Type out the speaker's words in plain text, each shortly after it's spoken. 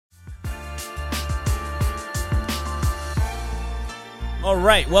All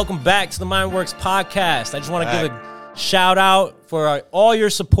right, welcome back to the MindWorks podcast. I just want to give a shout out for all your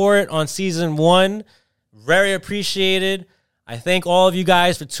support on season 1. Very appreciated. I thank all of you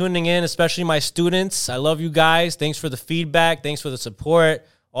guys for tuning in, especially my students. I love you guys. Thanks for the feedback. Thanks for the support.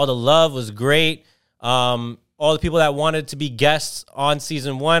 All the love was great. All the people that wanted to be guests on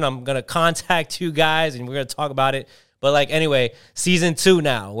season 1, I'm going to contact you guys and we're going to talk about it. But anyway, season 2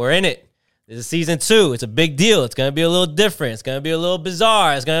 now. We're in it. This is season 2. It's a big deal. It's going to be a little different. It's going to be a little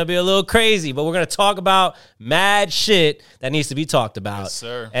bizarre. It's going to be a little crazy. But we're going to talk about mad shit that needs to be talked about. Yes,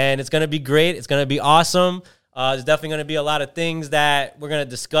 sir. And it's going to be great. It's going to be awesome. There's definitely going to be a lot of things that we're going to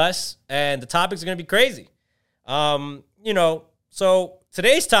discuss. And the topics are going to be crazy. So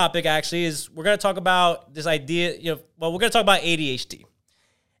today's topic actually is we're going to talk about this idea. We're going to talk about ADHD.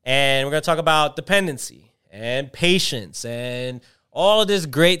 And we're going to talk about dependency and patience and all of this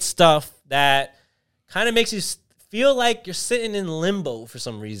great stuff that kind of makes you feel like you're sitting in limbo for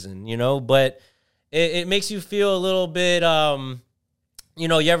some reason, but it makes you feel a little bit,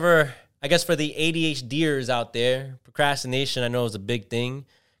 you ever, I guess for the ADHDers out there, procrastination I know is a big thing,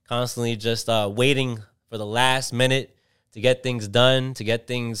 constantly just waiting for the last minute to get things done, to get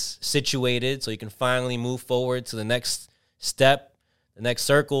things situated so you can finally move forward to the next step, the next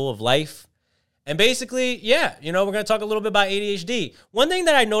circle of life. And basically, we're going to talk a little bit about ADHD. One thing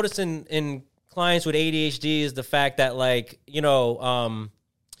that I noticed in clients with ADHD is the fact that, a lot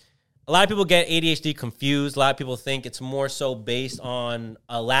of people get ADHD confused. A lot of people think it's more so based on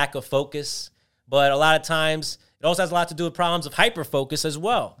a lack of focus. But a lot of times, it also has a lot to do with problems of hyperfocus as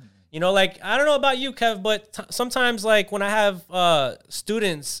well. I don't know about you, Kev, but sometimes, when I have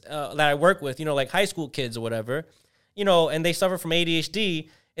students that I work with, high school kids or whatever, and they suffer from ADHD,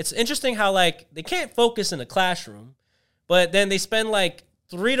 it's interesting how, they can't focus in a classroom, but then they spend,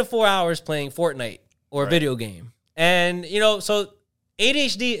 3 to 4 hours playing Fortnite or a video game. And, so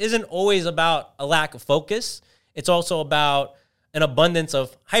ADHD isn't always about a lack of focus. It's also about an abundance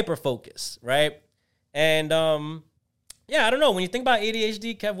of hyperfocus, right? And, I don't know. When you think about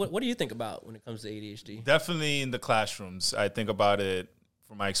ADHD, Kev, what do you think about when it comes to ADHD? Definitely in the classrooms. I think about it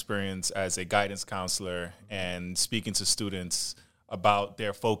from my experience as a guidance counselor and speaking to students about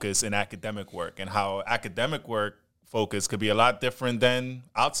their focus in academic work and how academic work focus could be a lot different than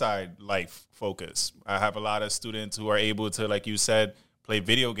outside life focus. I have a lot of students who are able to, like you said, play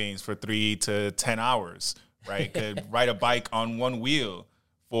video games for 3 to 10 hours, right? Could ride a bike on one wheel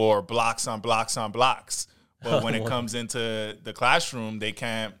for blocks on blocks on blocks. But when it comes into the classroom, they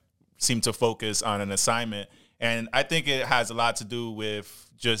can't seem to focus on an assignment. And I think it has a lot to do with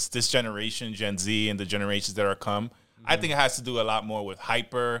just this generation, Gen Z, and the generations that are come. I think it has to do a lot more with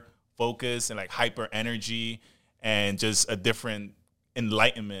hyper focus and hyper energy and just a different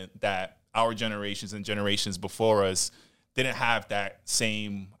enlightenment that our generations and generations before us didn't have that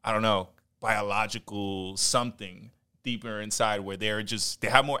same, biological something deeper inside where they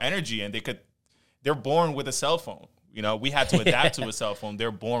have more energy and they're born with a cell phone. We had to adapt to a cell phone. They're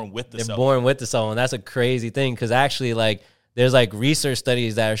born with the cell phone. They're born with the cell phone. That's a crazy thing because actually there's research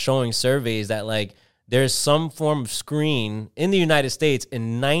studies that are showing surveys that there's some form of screen in the United States.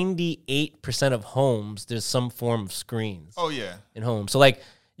 In 98% of homes, there's some form of screens. Oh, yeah. In homes. So,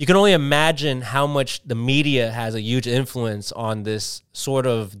 you can only imagine how much the media has a huge influence on this sort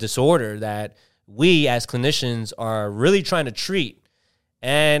of disorder that we as clinicians are really trying to treat.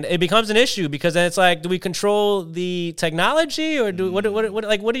 And it becomes an issue because then it's do we control the technology or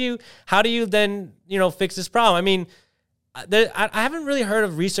how do you then, fix this problem? I mean, I haven't really heard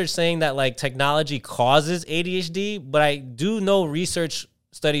of research saying that technology causes ADHD, but I do know research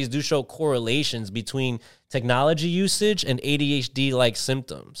studies do show correlations between technology usage and ADHD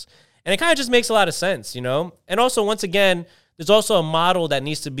symptoms. And it kind of just makes a lot of sense, And also, once again, there's also a model that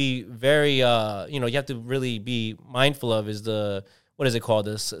needs to be very, you have to really be mindful of is what is it called?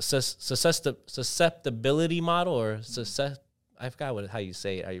 The susceptibility model or I forgot how you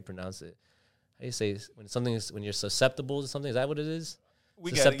say it, how you pronounce it. How do you say when you're susceptible to something? Is that what it is?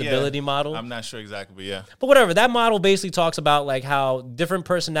 Susceptibility model. I'm not sure exactly, but yeah. But whatever. That model basically talks about how different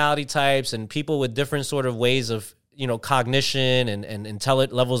personality types and people with different sort of ways of cognition and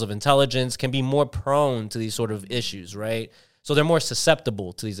levels of intelligence can be more prone to these sort of issues, right? So they're more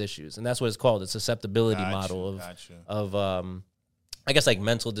susceptible to these issues, and that's what it's called, the susceptibility model of I guess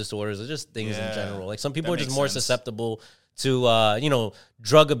mental disorders or just things in general. Some people are just more susceptible to,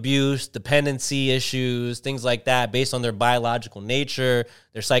 drug abuse, dependency issues, things like that based on their biological nature,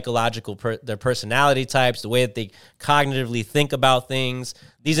 their psychological, their personality types, the way that they cognitively think about things.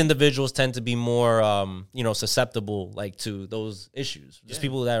 These individuals tend to be more, susceptible to those issues. Just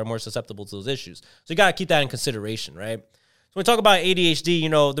people that are more susceptible to those issues. So you got to keep that in consideration, right? when we talk about ADHD, you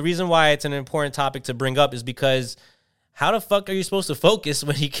know, the reason why it's an important topic to bring up is because how the fuck are you supposed to focus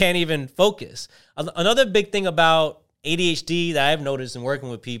when you can't even focus? Another big thing about ADHD that I've noticed in working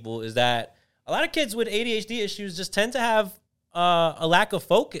with people is that a lot of kids with ADHD issues just tend to have a lack of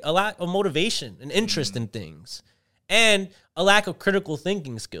focus, a lack of motivation and interest in things, and a lack of critical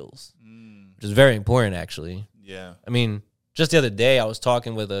thinking skills, which is very important, actually. Yeah. I mean, just the other day, I was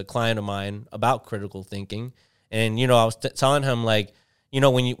talking with a client of mine about critical thinking, and, you know, I was telling him, like, you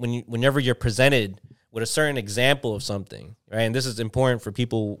know, whenever you're presented with a certain example of something, right, and this is important for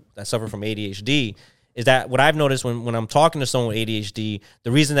people that suffer from ADHD, is that what I've noticed when I'm talking to someone with ADHD,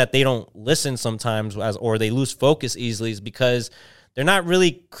 the reason that they don't listen sometimes or they lose focus easily is because they're not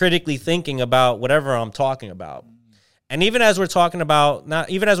really critically thinking about whatever I'm talking about. And even as we're talking about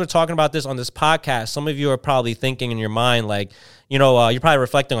this on this podcast, some of you are probably thinking in your mind, like, you know, you're probably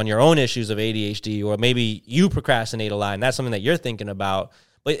reflecting on your own issues of ADHD, or maybe you procrastinate a lot, and that's something that you're thinking about.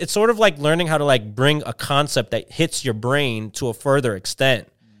 But it's sort of like learning how to like bring a concept that hits your brain to a further extent.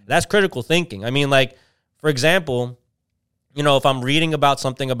 That's critical thinking. I mean, like, for example, you know, if I'm reading about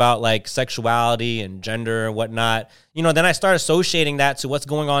something about like sexuality and gender and whatnot, you know, then I start associating that to what's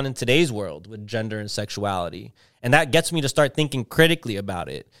going on in today's world with gender and sexuality. And that gets me to start thinking critically about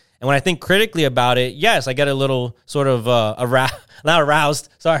it. And when I think critically about it, yes, I get a little sort of not aroused,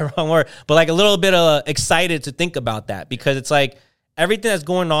 sorry, wrong word, but like a little bit excited to think about that, because it's like everything that's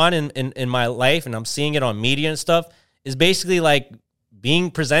going on in my life, and I'm seeing it on media and stuff, is basically like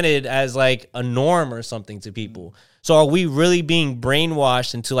being presented as like a norm or something to people. So are we really being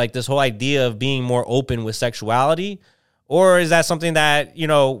brainwashed into like this whole idea of being more open with sexuality? Or is that something that, you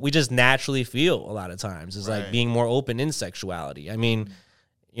know, we just naturally feel a lot of times, is like being more open in sexuality? I mean,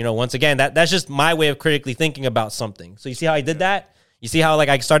 you know, once again, that's just my way of critically thinking about something. So you see how I did that? You see how like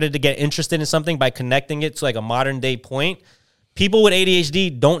I started to get interested in something by connecting it to like a modern day point? People with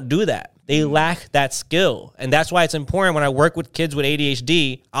ADHD don't do that. They lack that skill. And that's why it's important when I work with kids with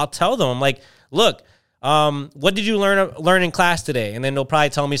ADHD, I'll tell them, I'm like, look, what did you learn in class today? And then they'll probably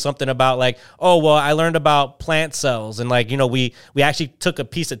tell me something about like, oh, well, I learned about plant cells. And like, you know, we actually took a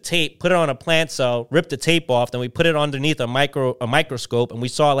piece of tape, put it on a plant cell, ripped the tape off, then we put it underneath a microscope, and we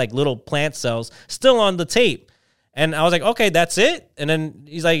saw like little plant cells still on the tape. And I was like, okay, that's it? And then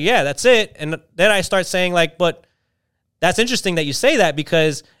he's like, yeah, that's it. And then I start saying like, but that's interesting that you say that,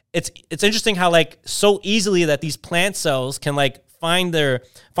 because it's interesting how like so easily that these plant cells can like find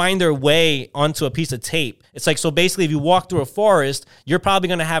their way onto a piece of tape. It's like, so basically if you walk through a forest, you're probably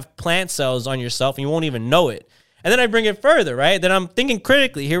going to have plant cells on yourself and you won't even know it. And then I bring it further, right? Then I'm thinking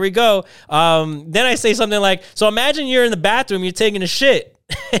critically. Here we go. Then I say something like, so imagine you're in the bathroom, you're taking a shit,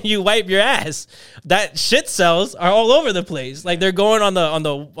 and you wipe your ass. That shit cells are all over the place. Like they're going on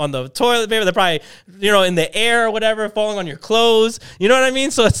the toilet paper. They're probably, you know, in the air or whatever, falling on your clothes. You know what I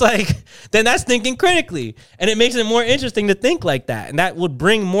mean? So it's like, then that's thinking critically. And it makes it more interesting to think like that. And that would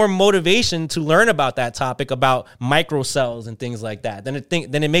bring more motivation to learn about that topic, about microcells and things like that. Then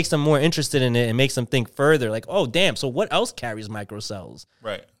it makes them more interested in it and makes them think further. Like, oh, damn, so what else carries microcells?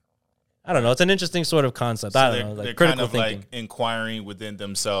 Right. I don't know. It's an interesting sort of concept. So I don't know. Like they're critical kind of thinking. like inquiring within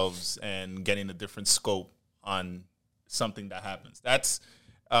themselves and getting a different scope on something that happens. That's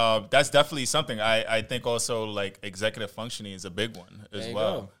definitely something. I think also like executive functioning is a big one as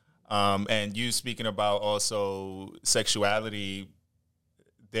well. And you speaking about also sexuality,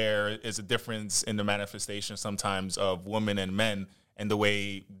 there is a difference in the manifestation sometimes of women and men and the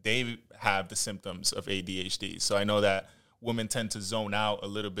way they have the symptoms of ADHD. So I know that women tend to zone out a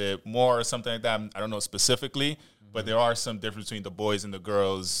little bit more or something like that. I don't know specifically, but there are some difference between the boys and the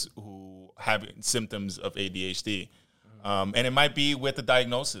girls who have symptoms of ADHD. And it might be with the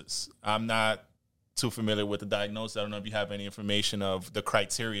diagnosis. I'm not too familiar with the diagnosis. I don't know if you have any information of the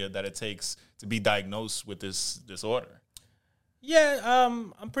criteria that it takes to be diagnosed with this disorder. Yeah,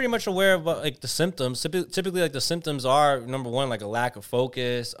 I'm pretty much aware of like the symptoms. Typically, like the symptoms are, number one, like a lack of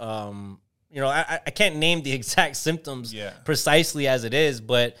focus. You know, I can't name the exact symptoms precisely as it is,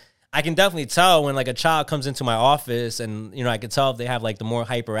 but I can definitely tell when like a child comes into my office, and, you know, I can tell if they have like the more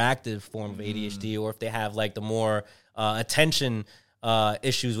hyperactive form of ADHD or if they have like the more attention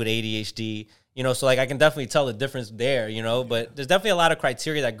issues with ADHD, you know, so like I can definitely tell the difference there, you know, but there's definitely a lot of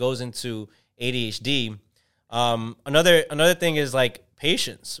criteria that goes into ADHD. Another thing is like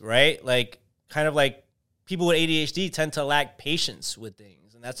patience, right? Like kind of like people with ADHD tend to lack patience with things.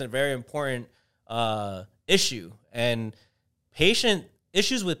 And that's a very important issue. And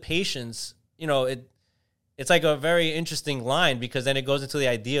issues with patience, you know, it's like a very interesting line, because then it goes into the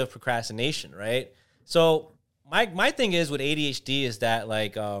idea of procrastination, right? So my thing is with ADHD is that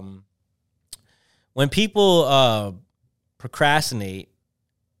like when people procrastinate,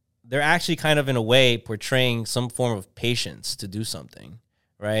 they're actually kind of in a way portraying some form of patience to do something,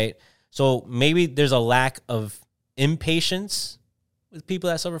 right? So maybe there's a lack of impatience with people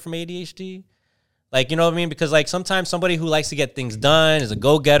that suffer from ADHD. Like, you know what I mean? Because like sometimes somebody who likes to get things done is a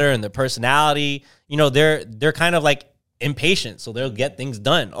go-getter, and their personality, you know, they're kind of like impatient. So they'll get things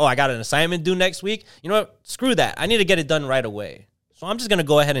done. Oh, I got an assignment due next week. You know what? Screw that. I need to get it done right away. So I'm just going to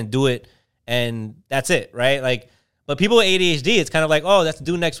go ahead and do it. And that's it, right? Like, but people with ADHD, it's kind of like, oh, that's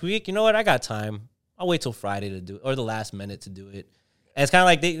due next week. You know what? I got time. I'll wait till Friday to do it, or the last minute to do it. And it's kind of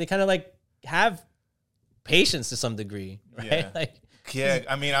like they kind of like have patience to some degree, right? Yeah. Like, yeah,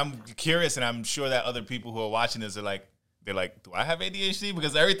 I mean, I'm curious, and I'm sure that other people who are watching this are like, they're like, do I have ADHD?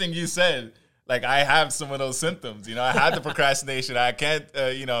 Because everything you said, like, I have some of those symptoms. You know, I had the procrastination. I can't,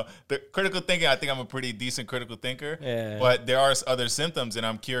 you know, the critical thinking. I think I'm a pretty decent critical thinker. Yeah. But there are other symptoms, and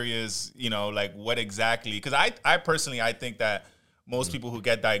I'm curious, you know, like what exactly? Because I personally, I think that most people who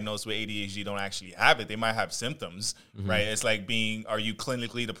get diagnosed with ADHD don't actually have it. They might have symptoms, right? It's like are you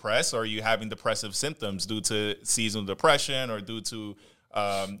clinically depressed, or are you having depressive symptoms due to seasonal depression, or due to,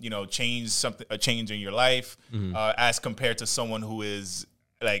 you know, a change in your life, as compared to someone who is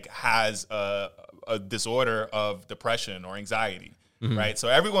like has a disorder of depression or anxiety, right? So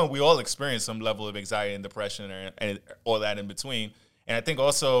we all experience some level of anxiety and depression, and all that in between. And I think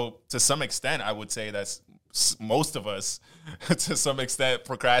also to some extent, I would say that's most of us to some extent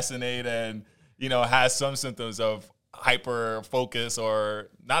procrastinate and, you know, has some symptoms of hyper focus or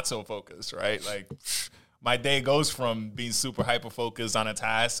not so focused, right? Like my day goes from being super hyper focused on a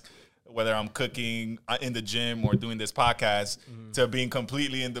task, whether I'm cooking in the gym or doing this podcast, to being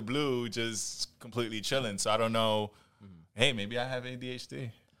completely in the blue, just completely chilling. So I don't know. Hey, maybe I have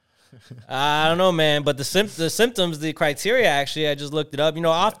ADHD. I don't know, man, but the symptoms, the criteria, actually, I just looked it up. You know,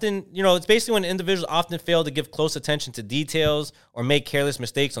 often, you know, it's basically when individuals often fail to give close attention to details or make careless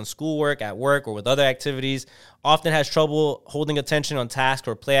mistakes on schoolwork, at work, or with other activities, often has trouble holding attention on tasks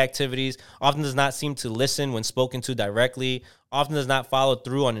or play activities, often does not seem to listen when spoken to directly, often does not follow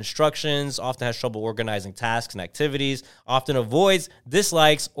through on instructions, often has trouble organizing tasks and activities, often avoids,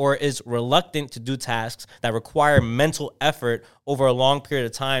 dislikes, or is reluctant to do tasks that require mental effort over a long period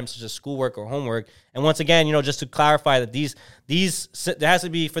of time, such as schoolwork or homework. And once again, you know, just to clarify that these there has to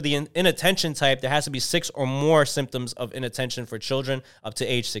be, for the inattention type, there has to be 6 or more symptoms of inattention for children up to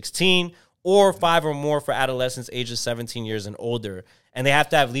age 16, or 5 or more for adolescents ages 17 years and older. And they have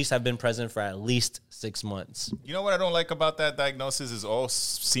to at least have been present for at least 6 months. You know what I don't like about that diagnosis is all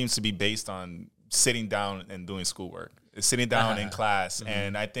seems to be based on sitting down and doing schoolwork. It's sitting down in class.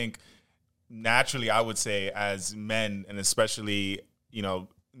 And I think naturally I would say as men, and especially, you know,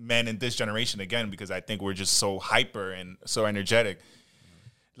 men in this generation, again, because I think we're just so hyper and so energetic,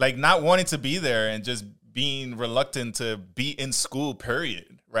 like not wanting to be there and just being reluctant to be in school, period.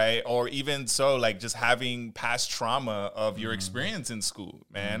 Right. Or even so, like just having past trauma of your experience in school,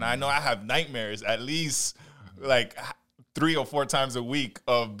 man. I know I have nightmares at least like 3 or 4 times a week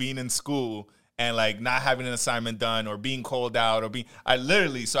of being in school and like not having an assignment done or being called out or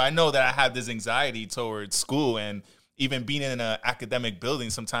so I know that I have this anxiety towards school, and even being in an academic building,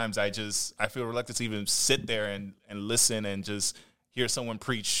 sometimes I feel reluctant to even sit there and listen and just hear someone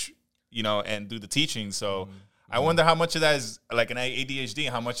preach, you know, and do the teaching. So I wonder how much of that is like an ADHD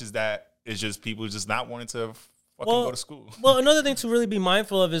and how much is that is just people just not wanting to fucking go to school. Well, another thing to really be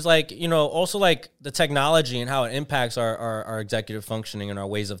mindful of is like, you know, also like the technology and how it impacts our executive functioning and our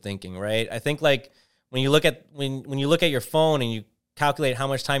ways of thinking, right? I think like when you look at when you look at your phone and you calculate how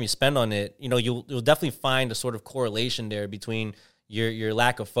much time you spend on it, you know, you'll definitely find a sort of correlation there between your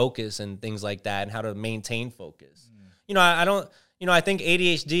lack of focus and things like that and how to maintain focus. You know, I think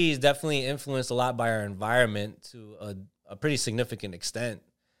ADHD is definitely influenced a lot by our environment to a pretty significant extent.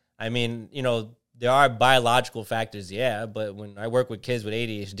 I mean, you know, there are biological factors, yeah, but when I work with kids with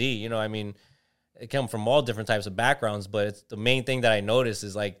ADHD, you know, I mean, it come from all different types of backgrounds, but it's the main thing that I notice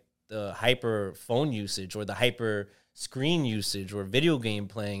is like the hyper phone usage or the hyper screen usage or video game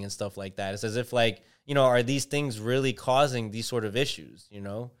playing and stuff like that. It's as if like, you know, are these things really causing these sort of issues, you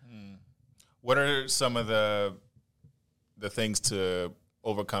know? What are some of the things to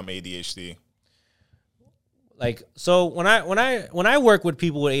overcome ADHD? Like, so when I work with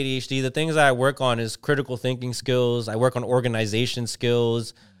people with ADHD, the things that I work on is critical thinking skills. I work on organization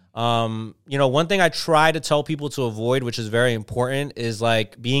skills. You know, one thing I try to tell people to avoid, which is very important, is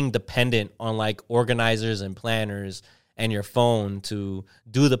like being dependent on like organizers and planners and your phone to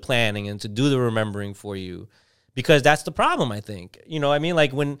do the planning and to do the remembering for you. because that's the problem, I think. You know what I mean?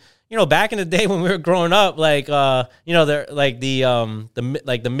 Like when, you know, back in the day when we were growing up, like, you know, they're like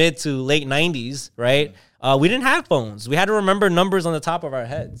the mid to late 90s, right? We didn't have phones. We had to remember numbers on the top of our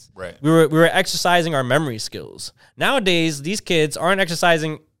heads. Right. We were exercising our memory skills. Nowadays, these kids aren't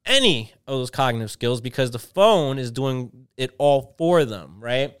exercising any of those cognitive skills because the phone is doing it all for them,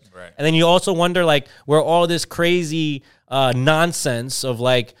 right? Right. And then you also wonder, like, where all this crazy nonsense of,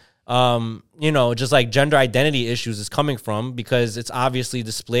 like, you know, just like gender identity issues is coming from, because it's obviously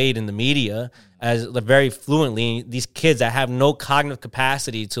displayed in the media as very fluently. These kids that have no cognitive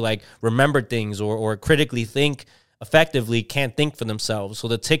capacity to like remember things or critically think effectively can't think for themselves. So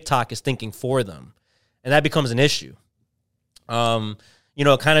the TikTok is thinking for them, and that becomes an issue. You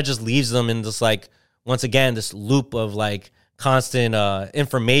know, it kind of just leaves them in this, like, once again, this loop of like constant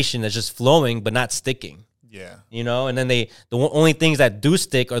information that's just flowing but not sticking. Yeah. You know, and then the only things that do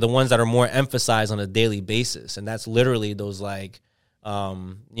stick are the ones that are more emphasized on a daily basis. And that's literally those, like,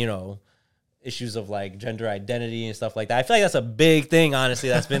 you know, issues of like gender identity and stuff like that. I feel like that's a big thing, honestly,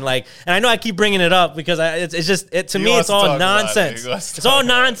 that's been like, and I know I keep bringing it up because it's just, to me, it's all nonsense. It's all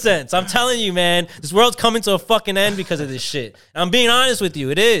nonsense. I'm telling you, man, this world's coming to a fucking end because of this shit. And I'm being honest with you.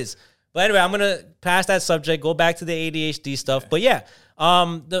 It is. But anyway, I'm going to pass that subject, go back to the ADHD stuff. But yeah,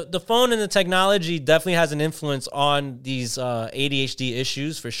 the phone and the technology definitely has an influence on these ADHD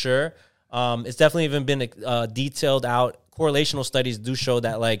issues for sure. It's definitely even been detailed out. Correlational studies do show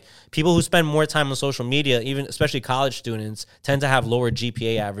that, like, people who spend more time on social media, even especially college students, tend to have lower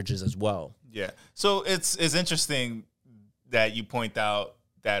GPA averages as well. Yeah. So it's interesting that you point out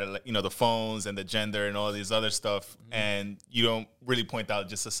that, you know, the phones and the gender and all these other stuff, and you don't really point out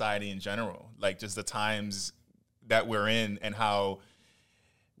just society in general, like just the times that we're in and how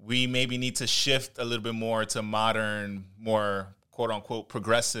we maybe need to shift a little bit more to modern, more quote unquote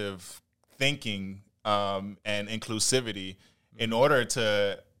progressive thinking and inclusivity in order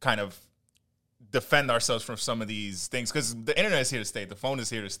to kind of defend ourselves from some of these things, because the internet is here to stay, the phone is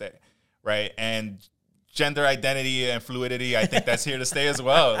here to stay, right? And gender identity and fluidity, I think that's here to stay as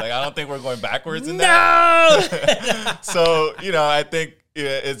well. Like, I don't think we're going backwards in that. So, you know, I think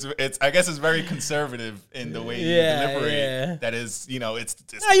it's I guess it's very conservative in the way you deliberate. Yeah. That is, you know, it's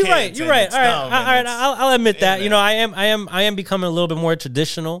no, you're right. You're right. All right. I'll admit that. You know, I am becoming a little bit more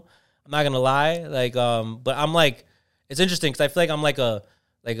traditional. I'm not gonna lie. Like, but I'm like, it's interesting because I feel like I'm like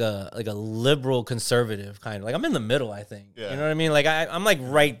a liberal conservative kind of, like, I'm in the middle, I think. Yeah. You know what I mean? Like I'm like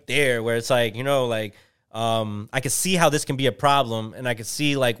right there where it's like, you know, like, I can see how this can be a problem and I can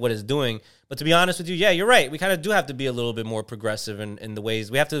see like what it's doing. But to be honest with you, yeah, you're right. We kind of do have to be a little bit more progressive in the ways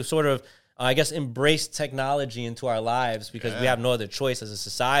we have to sort of, I guess, embrace technology into our lives because we have no other choice as a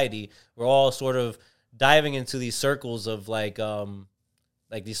society. We're all sort of diving into these circles of like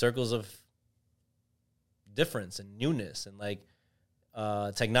these circles of difference and newness and like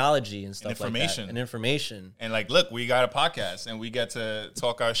technology and stuff like that. And information. And like, look, we got a podcast and we get to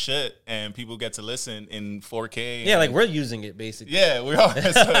talk our shit and people get to listen in 4K. Yeah, like we're using it basically. Yeah, we are.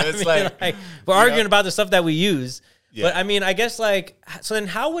 So it's like we're arguing about the stuff that we use. Yeah. But I mean, I guess like, so then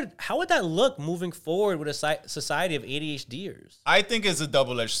how would that look moving forward with a society of ADHDers? I think it's a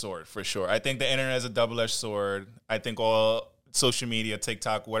double-edged sword for sure. I think the internet is a double-edged sword. I think all social media,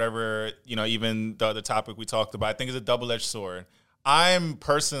 TikTok, whatever, you know, even the other topic we talked about, I think it's a double-edged sword. I'm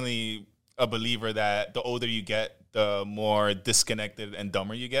personally a believer that the older you get, the more disconnected and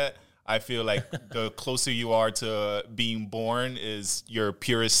dumber you get. I feel like the closer you are to being born is your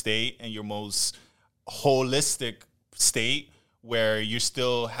purest state and your most holistic state, where you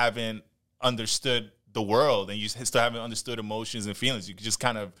still haven't understood the world and you still haven't understood emotions and feelings. You just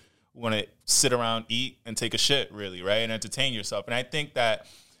kind of want to sit around, eat, and take a shit, really, right? And entertain yourself. And I think that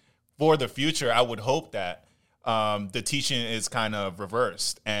for the future, I would hope that the teaching is kind of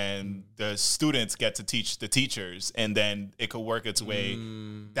reversed and the students get to teach the teachers, and then it could work its way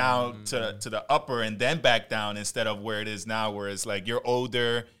down to the upper and then back down, instead of where it is now, where it's like you're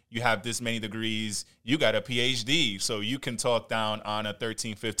older, you have this many degrees, you got a PhD, so you can talk down on a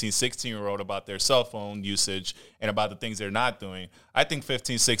 13, 15, 16-year-old about their cell phone usage and about the things they're not doing. I think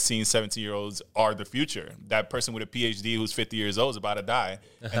 15, 16, 17-year-olds are the future. That person with a PhD who's 50 years old is about to die.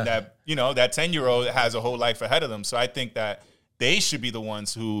 And that, you know, that 10-year-old has a whole life ahead of them. So I think that they should be the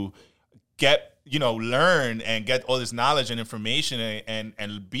ones who get, you know, learn and get all this knowledge and information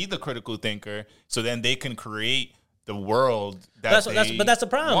and be the critical thinker, so then they can create the world but that's the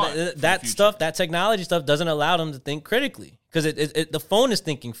problem. That stuff, that technology stuff, doesn't allow them to think critically because the phone is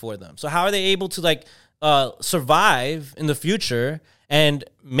thinking for them. So how are they able to like survive in the future and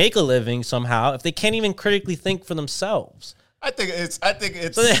make a living somehow if they can't even critically think for themselves? it's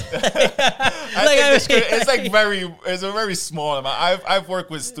a very small amount. I've worked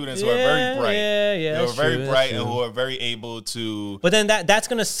with students who are very bright. Who are very bright and who are very able to. But then that's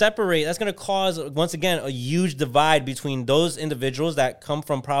going to separate. That's going to cause, once again, a huge divide between those individuals that come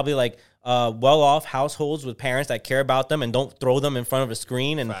from probably like well-off households with parents that care about them and don't throw them in front of a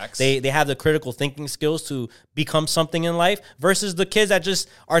screen, and they have the critical thinking skills to become something in life, versus the kids that just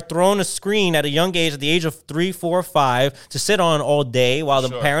are thrown a screen at a young age, at the age of 3, 4, 5, to sit on all day while the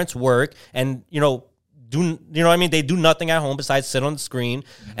parents work and they do nothing at home besides sit on the screen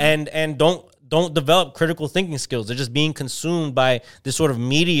and don't develop critical thinking skills. They're just being consumed by this sort of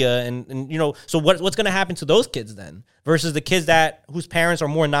media, and so what's going to happen to those kids then versus the kids whose parents are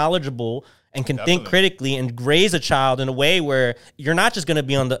more knowledgeable and can think critically and raise a child in a way where you're not just going to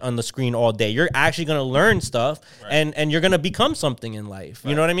be on the screen all day. You're actually going to learn stuff and you're going to become something in life.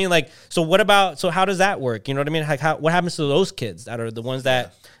 You know what I mean? Like, so how does that work? You know what I mean? Like, what happens to those kids that are the ones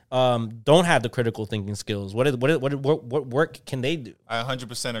that don't have the critical thinking skills? What work can they do? I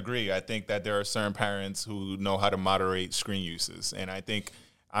 100% agree. I think that there are certain parents who know how to moderate screen uses, and I think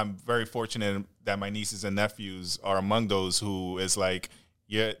I'm very fortunate that my nieces and nephews are among those who is like,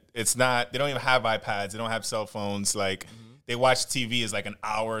 it's not. They don't even have iPads. They don't have cell phones. Like they watch TV is like an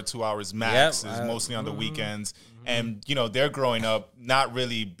hour, 2 hours max. Is mostly on the weekends. And they're growing up not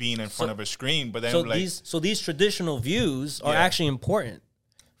really being in front of a screen, but then these traditional views are actually important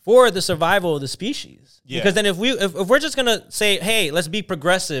for the survival of the species. Because then if we're just gonna say, hey, let's be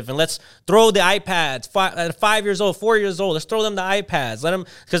progressive and let's throw the iPads at 5 years old, 4 years old, let's throw them the iPads, let them,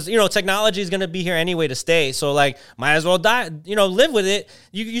 because technology is gonna be here anyway to stay. So like, might as well live with it.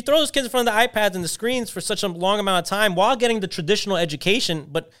 You throw those kids in front of the iPads and the screens for such a long amount of time while getting the traditional education,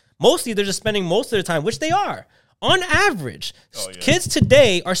 but mostly they're just spending most of their time, which they are. On average, kids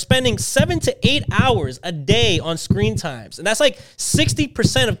today are spending 7 to 8 hours a day on screen times. And that's like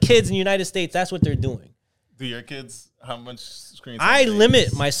 60% of kids in the United States. That's what they're doing. Do your kids, how much screen time? I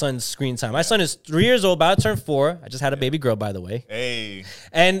limit my son's screen time. My son is 3 years old, about to turn 4. I just had a baby girl, by the way. Hey.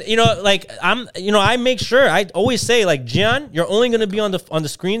 And, I make sure, I always say, like, Gian, you're only going to be on the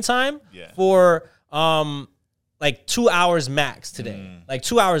screen time for, like 2 hours max today, like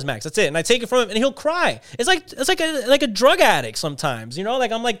 2 hours max. That's it. And I take it from him, and he'll cry. It's like a drug addict sometimes,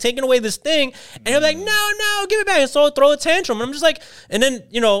 like I'm like taking away this thing, and he'll be like, no, give it back. And so I'll throw a tantrum, and I'm just like, and then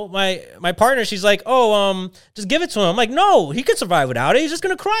my partner, she's like, just give it to him. I'm like, no, he could survive without it. He's just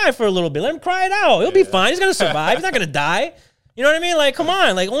gonna cry for a little bit. Let him cry it out. He'll be fine. He's gonna survive. He's not gonna die. You know what I mean? Like, come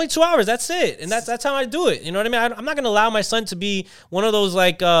on, like only 2 hours. That's it, and that's how I do it. You know what I mean? I'm not gonna allow my son to be one of those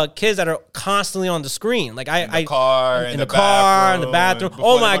like kids that are constantly on the screen. Like in the car, in the bathroom.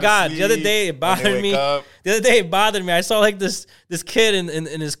 Oh my God! The other day it bothered me. I saw like this kid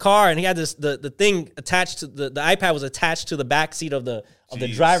in his car, and he had the thing attached to the iPad was attached to the back seat of the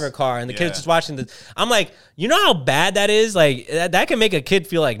driver car, and the kid's just watching this. I'm like, you know how bad that is? Like that can make a kid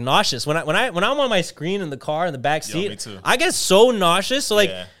feel like nauseous. When I'm on my screen in the car in the back seat, me too. I get so nauseous. So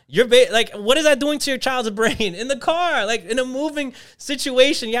like you're like, what is that doing to your child's brain in the car? Like in a moving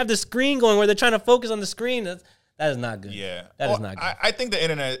situation, you have the screen going where they're trying to focus on the screen. That is not good. Yeah. That is not good. I think the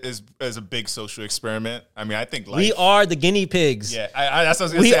internet is a big social experiment. I mean, I think life... We are the guinea pigs. Yeah, that's what I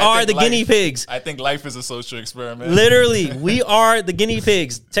was going to say. We are the guinea pigs. I think life is a social experiment. Literally, we are the guinea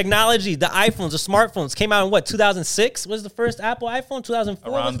pigs. Technology, the iPhones, the smartphones came out in what, 2006? Was the first Apple iPhone?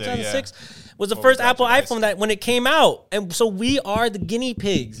 2004? Around was it 2006? There, yeah. Was the first Apple iPhone that when it came out. And so we are the guinea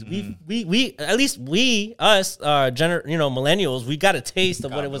pigs. We at least us, millennials, we got a taste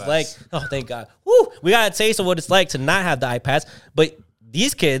of what it was like. Oh, thank God. Woo! We got a taste of what it's like to not have the iPads. But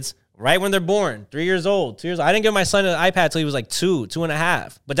these kids, right when they're born, 3 years old, 2 years old. I didn't give my son an iPad till he was like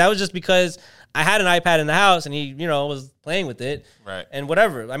 2.5. But that was just because I had an iPad in the house and he, was playing with it. Right. And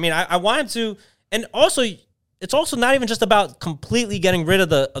whatever. I mean, I want him to, and also it's also not even just about completely getting rid of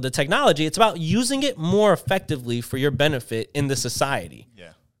the technology. It's about using it more effectively for your benefit in the society.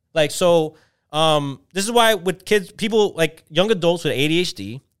 Yeah. Like, so this is why with kids, people like young adults with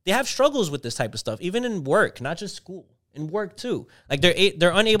ADHD, they have struggles with this type of stuff, even in work, not just school. In work too. Like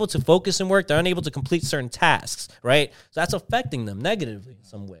they're unable to focus in work. They're unable to complete certain tasks, right? So that's affecting them negatively in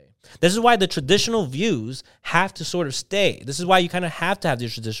some way. This is why the traditional views have to sort of stay. This is why you kind of have to have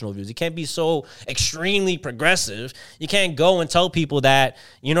these traditional views. You can't be so extremely progressive. You can't go and tell people that,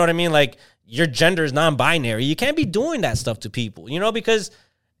 you know what I mean? Like your gender is non-binary. You can't be doing that stuff to people, because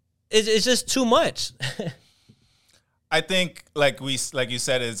it's just too much. I think, like you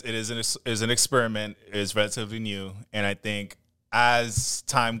said, it is an experiment. It is relatively new, and I think as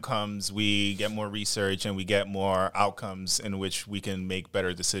time comes, we get more research and we get more outcomes in which we can make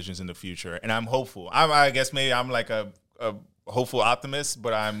better decisions in the future. And I'm hopeful. I guess maybe I'm like a hopeful optimist,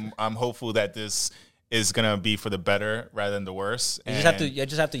 but I'm hopeful that this is gonna be for the better rather than the worse. You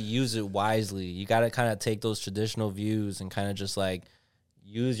just have to use it wisely. You got to kind of take those traditional views and kind of just like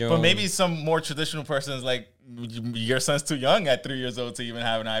use your own. But maybe some more traditional persons, like, your son's too young at 3 years old to even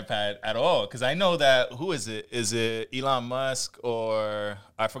have an iPad at all. Because I know that, who is it? Is it Elon Musk, or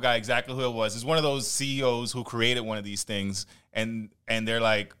I forgot exactly who it was. It's one of those CEOs who created one of these things, and they're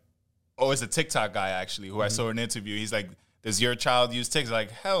like, oh, it's a TikTok guy actually who I saw in an interview. He's like, does your child use TikTok?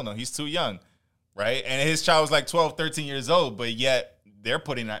 Like, hell no, he's too young, right? And his child was like 12, 13 years old, but yet they're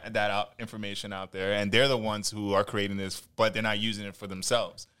putting that information out there, and they're the ones who are creating this, but they're not using it for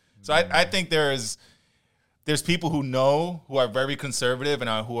themselves. So I think there's people who know, who are very conservative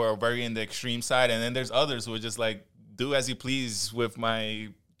and who are very in the extreme side, and then there's others who are just like, do as you please with my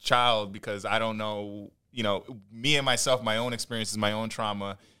child, because I don't know, me and myself, my own experiences, my own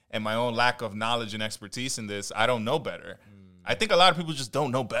trauma, and my own lack of knowledge and expertise in this, I don't know better. I think a lot of people just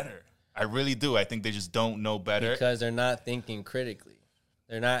don't know better. I really do. I think they just don't know better. Because they're not thinking critically.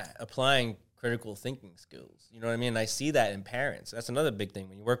 They're not applying critical thinking skills. You know what I mean? And I see that in parents. That's another big thing.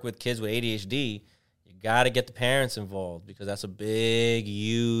 When you work with kids with ADHD, you got to get the parents involved, because that's a big,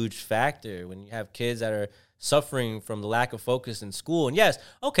 huge factor when you have kids that are suffering from the lack of focus in school. And yes,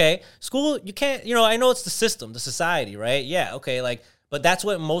 okay, school, you can't, I know it's the system, the society, right? Yeah, okay, but that's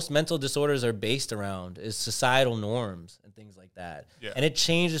what most mental disorders are based around, is societal norms and things like that. Yeah. And it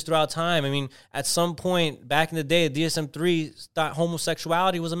changes throughout time. I mean, at some point back in the day, DSM-3 thought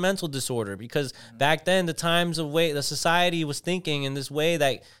homosexuality was a mental disorder, because back then the society was thinking in this way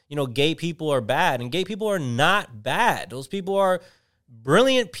that, gay people are bad, and gay people are not bad. Those people are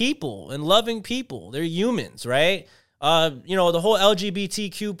brilliant people and loving people. They're humans, right? The whole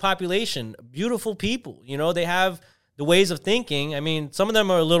LGBTQ population, beautiful people. They have the ways of thinking. I mean, some of them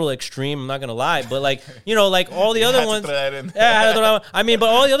are a little extreme, I'm not going to lie, but all the other ones. I mean, but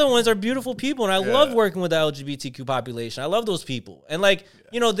all the other ones are beautiful people, and I love working with the LGBTQ population. I love those people. And I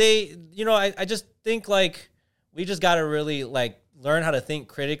just think we just got to really learn how to think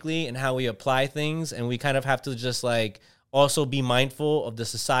critically and how we apply things, and we kind of have to just also be mindful of the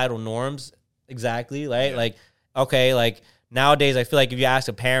societal norms. Exactly, right? Yeah. Nowadays, I feel like if you ask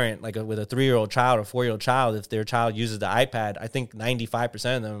a parent, with a 3-year-old child or 4-year-old child, if their child uses the iPad, I think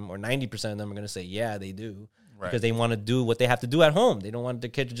 95% of them or 90% of them are going to say, yeah, they do. Right. Because they want to do what they have to do at home. They don't want their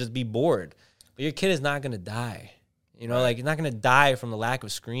kid to just be bored. But your kid is not going to die. You're not going to die from the lack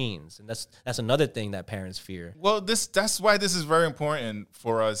of screens. And that's another thing that parents fear. Well, that's why this is very important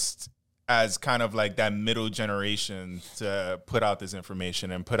for us as kind of that middle generation to put out this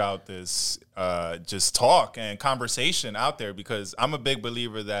information and put out this just talk and conversation out there, because I'm a big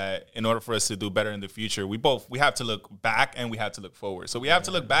believer that in order for us to do better in the future, we have to look back and we have to look forward. So we have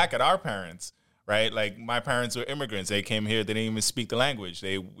to look back at our parents, right? Like, my parents were immigrants. They came here. They didn't even speak the language.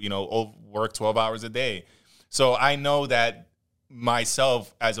 They, worked 12 hours a day. So I know that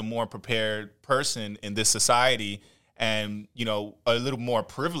myself, as a more prepared person in this society, and, a little more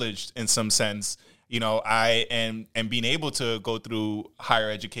privileged in some sense, I am being able to go through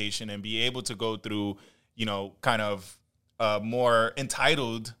higher education and be able to go through, kind of more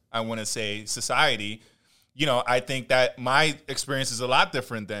entitled, I want to say, society. I think that my experience is a lot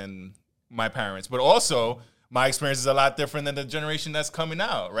different than my parents, but also my experience is a lot different than the generation that's coming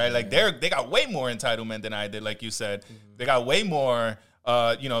out, right? They got way more entitlement than I did, like you said. Mm-hmm. They got way more,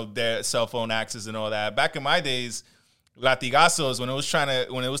 their cell phone access and all that. Back in my days, latigazos, when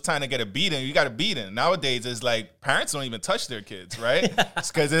it was time to get a beating, you got a beating. Nowadays, it's parents don't even touch their kids, right?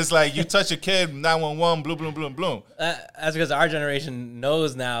 Because it's you touch a kid, 911, bloom, bloom, bloom, bloom. That's because our generation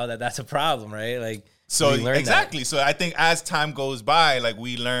knows now that that's a problem, right? So exactly. That. So I think as time goes by,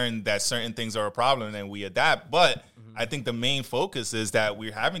 we learn that certain things are a problem and we adapt. But I think the main focus is that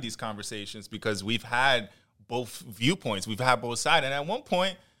we're having these conversations because we've had both viewpoints. We've had both sides. And at one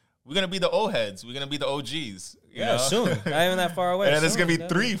point, we're going to be the old heads. We're going to be the OGs. Soon. Not even that far away. And it's going to be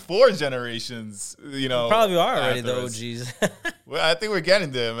 3-4 generations, We probably are already the OGs. Well, I think we're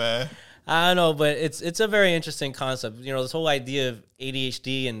getting there, man. I don't know, but it's a very interesting concept. This whole idea of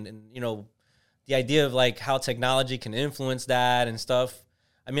ADHD and the idea of how technology can influence that and stuff.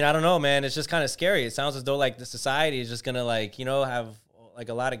 I mean, I don't know, man. It's just kind of scary. It sounds as though the society is just going to have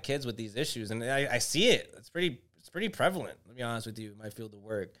a lot of kids with these issues. And I see it. It's pretty prevalent, to be honest with you, in my field of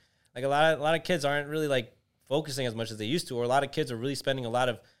work. A lot of kids aren't really focusing as much as they used to, or a lot of kids are really spending a lot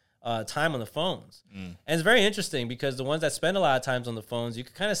of time on the phones. And it's very interesting because the ones that spend a lot of times on the phones, you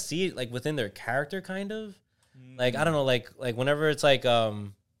can kind of see it within their character, kind of. I don't know, whenever it's I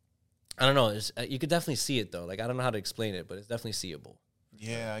don't know, you could definitely see it though. I don't know how to explain it, but it's definitely seeable.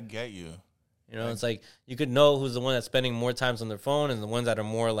 Yeah, I get you. You know, it's like you could know who's the one that's spending more times on their phone and the ones that are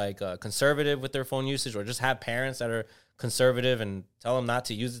more like conservative with their phone usage, or just have parents that are conservative and tell them not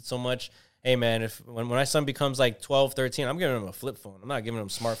to use it so much. Hey, man, when my son becomes like 12, 13, I'm giving him a flip phone. I'm not giving him a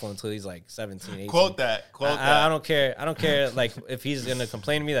smartphone until he's like 17, 18. Quote that. I don't care. I don't care like if he's going to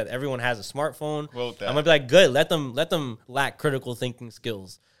complain to me that everyone has a smartphone. Quote that. I'm going to be like, good, let them lack critical thinking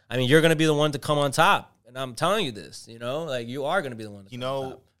skills. I mean, you're going to be the one to come on top. And I'm telling you this, you know, like you are going to be the one to come on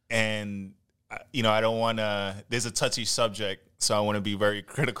top. And you know, I don't want to, there's a touchy subject, so I want to be very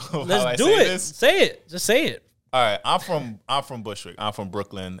critical of Let's how I do say it. this. Say it. Just say it. All right, I'm from Bushwick. I'm from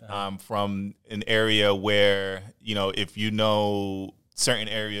Brooklyn. I'm from an area where, you know, if you know certain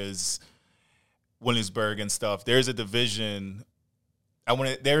areas, Williamsburg and stuff, there's a division.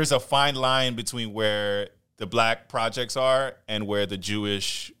 There's a fine line between where the black projects are and where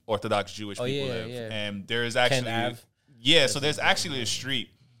the Orthodox Jewish people live. Yeah. And there's actually, so there's actually a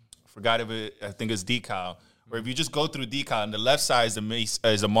street. Forgot of it. I think it's Decal. Where if you just go through Decal, and the left side is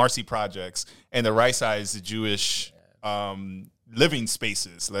the Marcy projects, and the right side is the Jewish living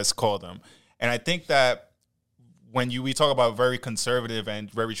spaces, let's call them. And I think that when we talk about very conservative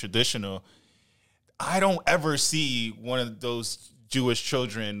and very traditional, I don't ever see one of those Jewish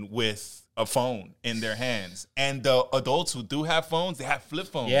children with a phone in their hands. And the adults who do have phones, they have flip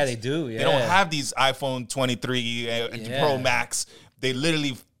phones. Yeah, they do. Yeah. They don't have these iPhone 23 Pro Max. They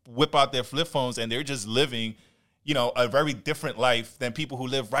literally whip out their flip phones, and they're just living, you know, a very different life than people who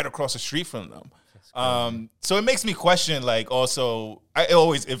live right across the street from them. So it makes me question, like, also,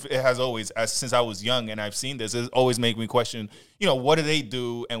 since I was young and I've seen this, it always makes me question, you know, what do they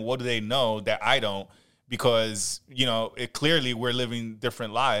do and what do they know that I because, you know, clearly we're living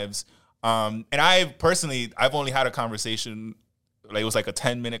different lives. And I've only had a conversation, like it was like a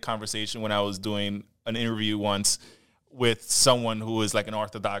 10-minute conversation when I was doing an interview once with someone who is like an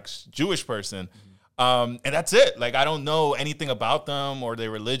Orthodox Jewish person. And that's it. Like, I don't know anything about them or their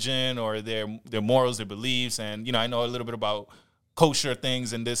religion or their morals, their beliefs. And, you know, I know a little bit about kosher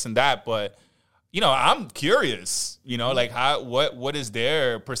things and this and that, but, you know, I'm curious, you know, like what is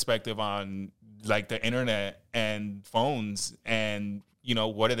their perspective on like the internet and phones, and, you know,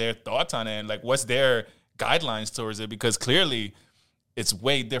 what are their thoughts on it? And like, what's their guidelines towards it? Because clearly it's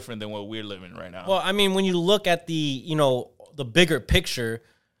way different than what we're living right now. Well, I mean, when you look at the bigger picture,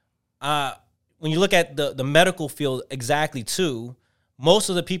 when you look at the medical field exactly too, most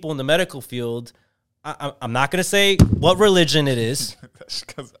of the people in the medical field, I'm not going to say what religion it is,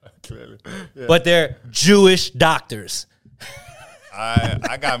 but they're Jewish doctors.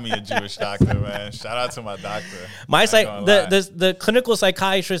 I got me a Jewish doctor, man. Shout out to my doctor. The clinical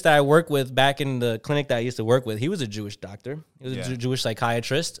psychiatrist that I work with back in the clinic that I used to work with, he was a Jewish doctor. He was a Jewish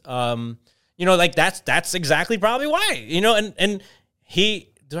psychiatrist. You know, like that's exactly probably why. You know, and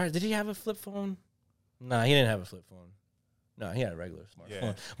did he have a flip phone? No, he didn't have a flip phone. No, he had a regular smartphone.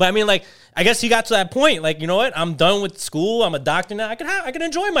 Yeah. But I mean, like, I guess he got to that point. Like, you know what? I'm done with school. I'm a doctor now. I can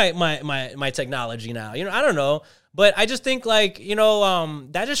enjoy my technology now. You know, I don't know. But I just think, like, you know,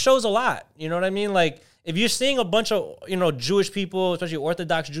 that just shows a lot. You know what I mean? Like, if you're seeing a bunch of, you know, Jewish people, especially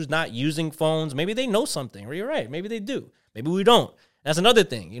Orthodox Jews, not using phones, maybe they know something. Or you're right. Maybe they do. Maybe we don't. That's another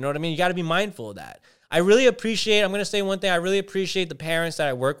thing. You know what I mean? You got to be mindful of that. I really appreciate, I'm going to say one thing. I really appreciate the parents that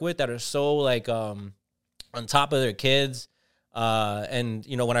I work with that are so, like, on top of their kids. And,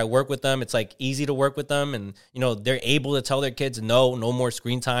 you know, when I work with them, it's like easy to work with them, and, you know, they're able to tell their kids, no more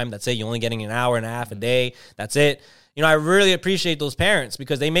screen time. That's it. You're only getting an hour and a half a day. That's it. You know, I really appreciate those parents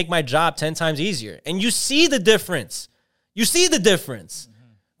because they make my job 10 times easier. And you see the difference.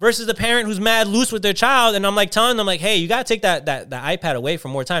 Versus the parent who's mad loose with their child. And I'm like telling them, like, hey, you got to take that iPad away for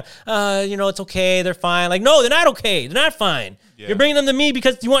more time. You know, it's okay. They're fine. Like, no, they're not okay. They're not fine. Yeah. You're bringing them to me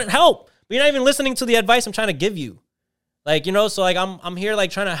because you want help, but you're not even listening to the advice I'm trying to give you. Like, you know, so like I'm here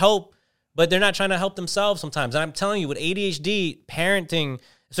like trying to help, but they're not trying to help themselves sometimes. And I'm telling you, with ADHD, parenting,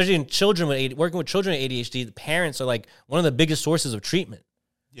 especially in children working with children with ADHD, the parents are like one of the biggest sources of treatment.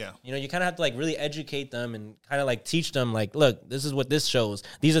 Yeah. You know, you kind of have to like really educate them and kind of like teach them, like, look, this is what this shows.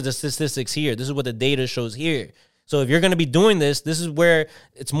 These are the statistics here. This is what the data shows here. So if you're going to be doing this is where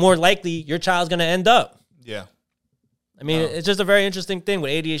it's more likely your child's going to end up. Yeah. I mean, it's just a very interesting thing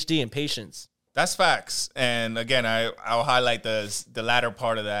with ADHD and patience. That's facts. And again, I'll highlight the latter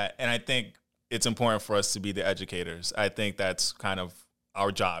part of that. And I think it's important for us to be the educators. I think that's kind of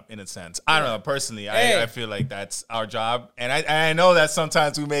our job in a sense. I don't know. Personally, I feel like that's our job. And I know that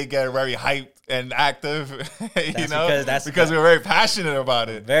sometimes we may get very hyped and active, because we're very passionate about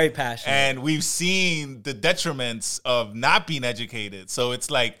it. Very passionate. And we've seen the detriments of not being educated. So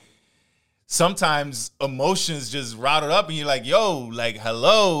it's like, sometimes emotions just routed up and you're like, yo, like,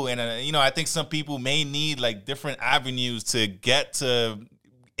 hello. And, I think some people may need like different avenues to get to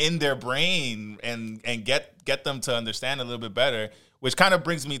in their brain and get them to understand a little bit better, which kind of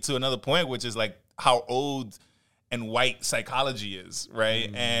brings me to another point, which is like how old and white psychology is,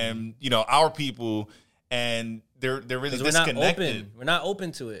 right? And, our people, and they're really disconnected. We're not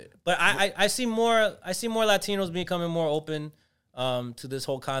open to it. But I see more Latinos becoming more open to this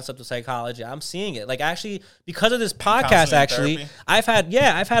whole concept of psychology. I'm seeing it. Like, actually, because of this podcast, actually, I've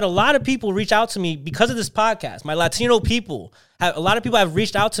had a lot of people reach out to me because of this podcast. My Latino people, a lot of people have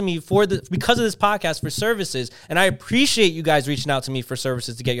reached out to me because of this podcast for services, and I appreciate you guys reaching out to me for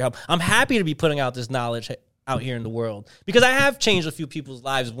services to get your help. I'm happy to be putting out this knowledge out here in the world, because I have changed a few people's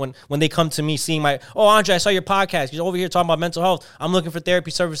lives when they come to me seeing Andre, I saw your podcast. You're over here talking about mental health. I'm looking for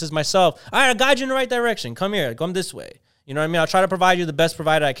therapy services myself. All right, I'll guide you in the right direction. Come here. Come this way. You know what I mean? I'll try to provide you the best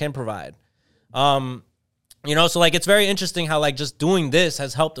provider I can provide. So like, it's very interesting how like just doing this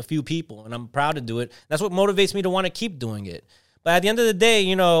has helped a few people, and I'm proud to do it. That's what motivates me to want to keep doing it. But at the end of the day,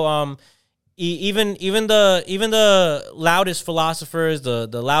 even the loudest philosophers, the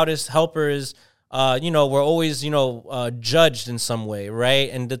loudest helpers, we're always, judged in some way,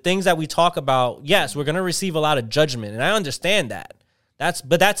 right? And the things that we talk about, yes, we're going to receive a lot of judgment. And I understand that. That's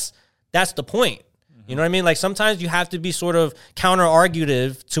the point. You know what I mean? Like, sometimes you have to be sort of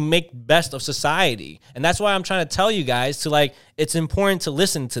counter-argutive to make best of society. And that's why I'm trying to tell you guys to, like, it's important to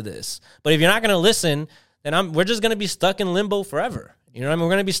listen to this. But if you're not going to listen, then we're just going to be stuck in limbo forever. You know what I mean?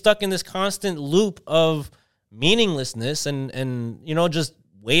 We're going to be stuck in this constant loop of meaninglessness and just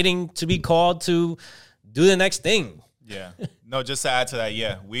waiting to be called to do the next thing. Yeah. No, just to add to that,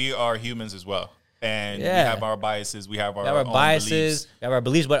 yeah, we are humans as well. And we have our biases, we have our biases, beliefs. We have our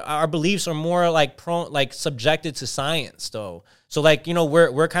beliefs, but our beliefs are more like subjected to science, though. So like,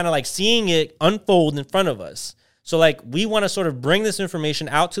 we're kind of like seeing it unfold in front of us. So like, we want to sort of bring this information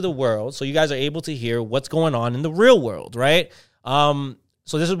out to the world so you guys are able to hear what's going on in the real world, right?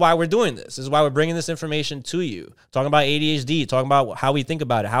 So this is why we're doing this. This is why we're bringing this information to you. Talking about ADHD, talking about how we think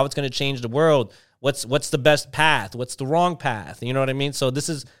about it, how it's going to change the world, what's the best path, what's the wrong path, you know what I mean? So this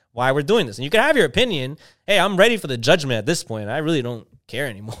is why we're doing this. And you can have your opinion. Hey, I'm ready for the judgment at this point. I really don't care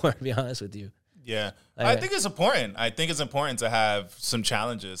anymore, to be honest with you. Yeah. I think it's important. I think it's important to have some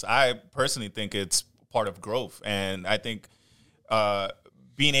challenges. I personally think it's part of growth. And I think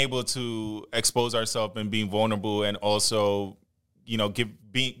being able to expose ourselves and being vulnerable, and also,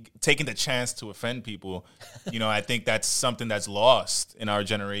 taking the chance to offend people, I think that's something that's lost in our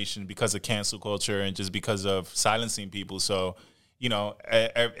generation because of cancel culture and just because of silencing people. So,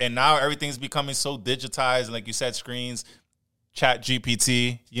 and now everything's becoming so digitized. And like you said, screens, Chat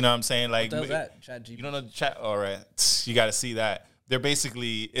GPT, you know what I'm saying? Like, what does that? Chat GPT? You don't know the chat? All right. You got to see that.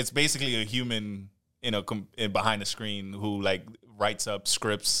 It's basically a human, behind the screen who like writes up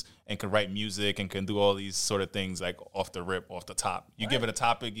scripts and can write music and can do all these sort of things like off the rip, off the top. You give it a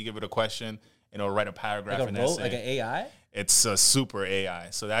topic, you give it a question, and it'll write a paragraph like in that. Like an AI? It's a super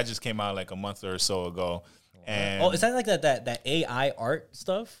AI. So that just came out like a month or so ago. And is that like that AI art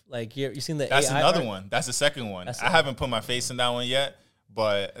stuff? Like you seen the that's AI another art? one. That's the second one. I haven't put my face in that one yet,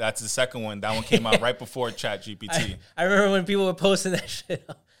 but that's the second one. That one came out right before Chat GPT. I remember when people were posting that shit.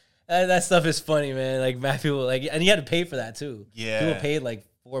 That stuff is funny, man. Like, mad people, like, and you had to pay for that too. Yeah, people paid like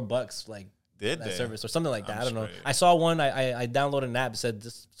 $4, like, did that service or something like that. I don't know. Straight. I saw one. I downloaded an app that said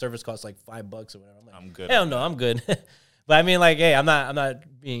this service costs like $5 or whatever. I'm like, I'm good. Hell no, I'm good. But I mean, like, hey, I'm not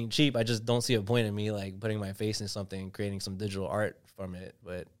being cheap. I just don't see a point in me like putting my face in something and creating some digital art from it.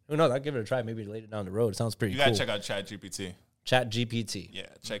 But who knows? I'll give it a try. Maybe later down the road. It sounds pretty cool. You gotta check out Chat GPT. Chat GPT. Yeah,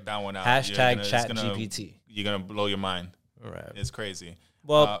 check that one out. Hashtag Chat GPT. You're gonna blow your mind. All right. It's crazy.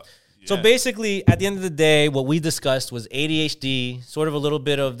 Well. So basically, at the end of the day, what we discussed was ADHD, sort of a little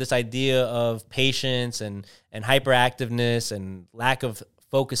bit of this idea of patience and hyperactiveness and lack of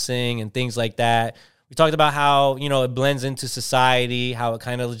focusing and things like that. We talked about how, it blends into society, how it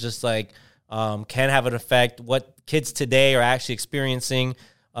kind of just like can have an effect, what kids today are actually experiencing,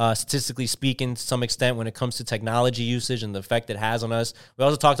 statistically speaking, to some extent when it comes to technology usage and the effect it has on us. We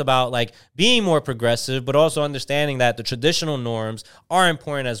also talked about like being more progressive, but also understanding that the traditional norms are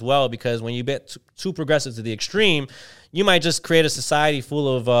important as well, because when you get too progressive to the extreme, you might just create a society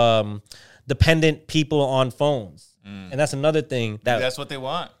full of dependent people on phones. And that's another thing. That's what they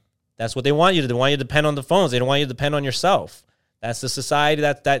want. That's what they want you to do. They want you to depend on the phones. They don't want you to depend on yourself. That's the society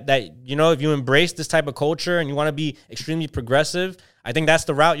that if you embrace this type of culture and you want to be extremely progressive, I think that's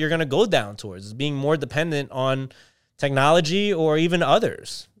the route you're going to go down towards, is being more dependent on technology or even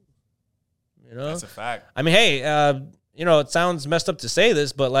others. That's a fact. I mean, hey, it sounds messed up to say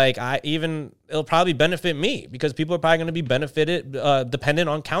this, but like it'll probably benefit me because people are probably going to be benefited, dependent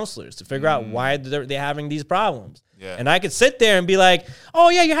on counselors to figure out why they're having these problems. Yeah. And I could sit there and be like, oh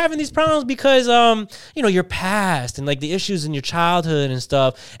yeah, you're having these problems because, your past and like the issues in your childhood and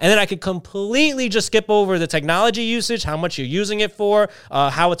stuff. And then I could completely just skip over the technology usage, how much you're using it for,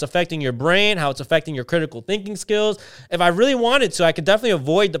 how it's affecting your brain, how it's affecting your critical thinking skills. If I really wanted to, I could definitely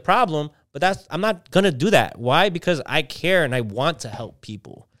avoid the problem, but I'm not going to do that. Why? Because I care and I want to help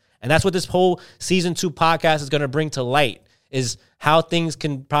people. And that's what this whole season 2 podcast is going to bring to light, is how things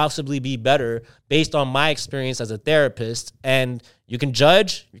can possibly be better based on my experience as a therapist. And you can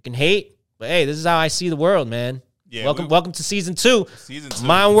judge, you can hate, but hey, this is how I see the world, man. Yeah, welcome to season 2. Season 2.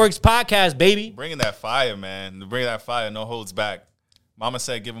 Mind Works podcast, baby. Bringing that fire, man. Bringing that fire, no holds back. Mama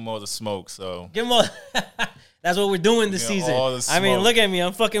said give him all the smoke, so. Give him all. That's what we're doing this season. I mean, look at me.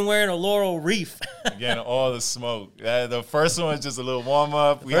 I'm fucking wearing a laurel wreath. Getting all the smoke. The first one was just a little warm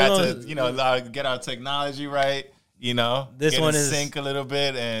up. We had to, get our technology right. This one is sync a little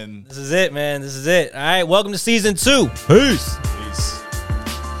bit, and this is it, man. This is it. All right, welcome to season 2. Peace.